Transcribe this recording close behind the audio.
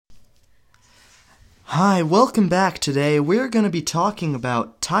Hi, welcome back. Today we're going to be talking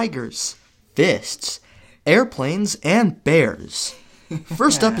about tigers, fists, airplanes, and bears.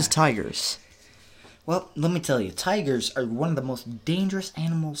 First up is tigers. Well, let me tell you, tigers are one of the most dangerous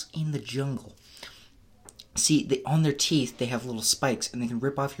animals in the jungle. See, on their teeth, they have little spikes, and they can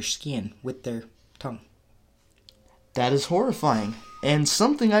rip off your skin with their tongue. That is horrifying, and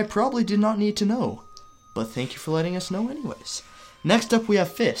something I probably did not need to know. But thank you for letting us know anyways. Next up we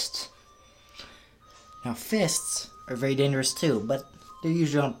have fists. Now, fists are very dangerous too, but they're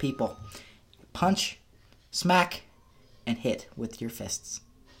usually on people. Punch, smack, and hit with your fists.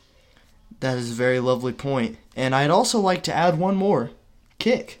 That is a very lovely point. And I'd also like to add one more.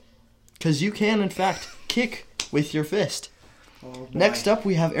 Kick. Because you can, in fact, kick with your fist. Oh, next up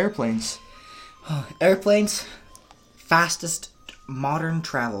we have airplanes. Airplanes, fastest modern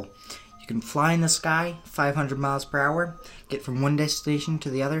travel. You can fly in the sky 500 miles per hour, get from one destination to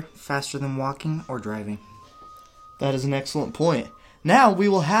the other faster than walking or driving. That is an excellent point. Now we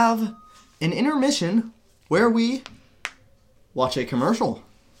will have an intermission where we watch a commercial.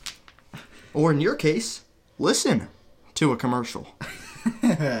 Or in your case, listen to a commercial.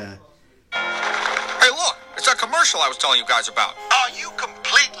 Hey, look, it's that commercial I was telling you guys about. Are you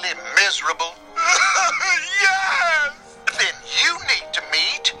completely miserable? Yes! Then you need to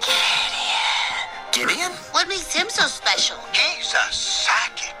meet Gideon. What makes him so special? He's a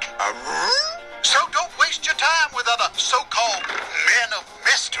psychic. So don't waste your time with other so-called men of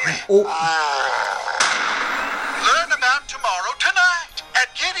mystery. Learn about tomorrow tonight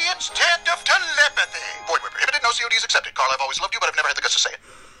at Gideon's Tent of Telepathy. Void where prohibited, no CODs accepted. Carl, I've always loved you, but I've never had the guts to say it.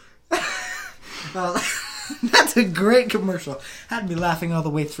 Well, that's a great commercial. Had me laughing all the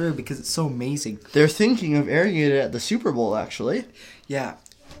way through because it's so amazing. They're thinking of airing it at the Super Bowl, actually. Yeah,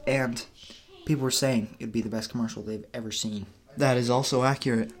 and people were saying it'd be the best commercial they've ever seen. That is also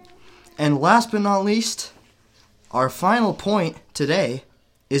accurate. And last but not least, our final point today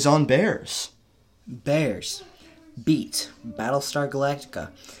is on bears. Bears beat Battlestar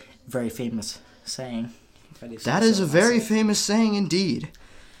Galactica. Very famous saying. That is a very famous saying indeed.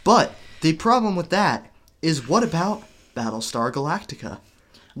 But the problem with that is, what about Battlestar Galactica?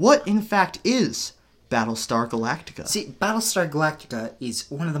 What, in fact, is Battlestar Galactica? See, Battlestar Galactica is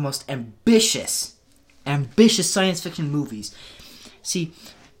one of the most ambitious science fiction movies. See,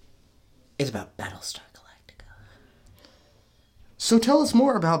 it's about Battlestar Galactica. So tell us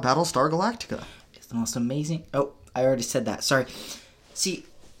more about Battlestar Galactica. It's the most amazing... Oh, I already said that. Sorry. See,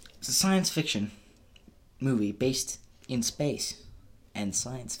 it's a science fiction movie based in space and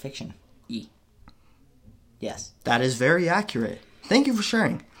science fiction. Yes. That is very accurate. Thank you for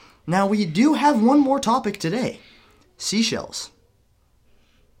sharing. Now, we do have one more topic today. Seashells.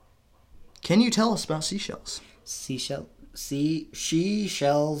 Can you tell us about seashells? She sells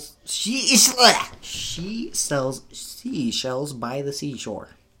seashells by the seashore.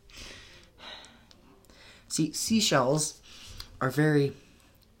 See, seashells are very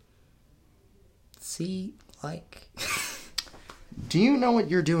sea-like. Do you know what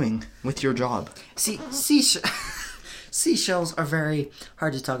you're doing with your job? See, seashells are very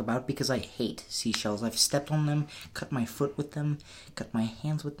hard to talk about because I hate seashells. I've stepped on them, cut my foot with them, cut my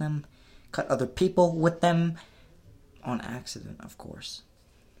hands with them, cut other people with them. On accident, of course.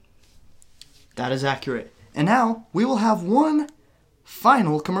 That is accurate. And now, we will have one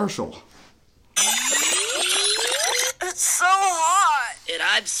final commercial. It's so hot. And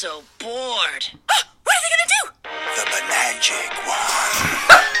I'm so bored. What are they gonna do? The Banagic Wand.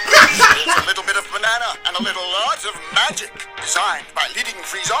 It's a little bit of banana and a little lot of magic. Designed by leading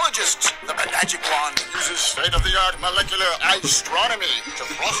freezologists, the Banagic Wand uses state-of-the-art molecular astronomy to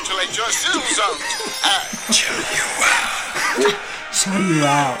postulate your sizzle zones and chill you out. Chill you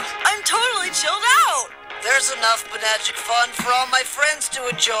out. I'm totally chilled out. There's enough Banagic fun for all my friends to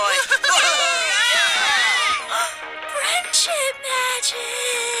enjoy. Friendship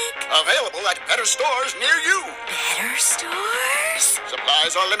magic. Available at better stores near you. Better stores?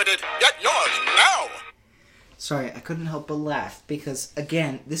 Supplies are limited. Get yours now. Sorry, I couldn't help but laugh because,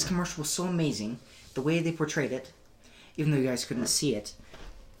 again, this commercial was so amazing. The way they portrayed it, even though you guys couldn't see it,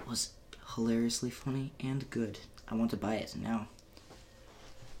 was hilariously funny and good. I want to buy it now.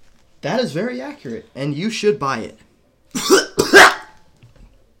 That is very accurate, and you should buy it.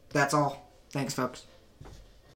 That's all. Thanks, folks.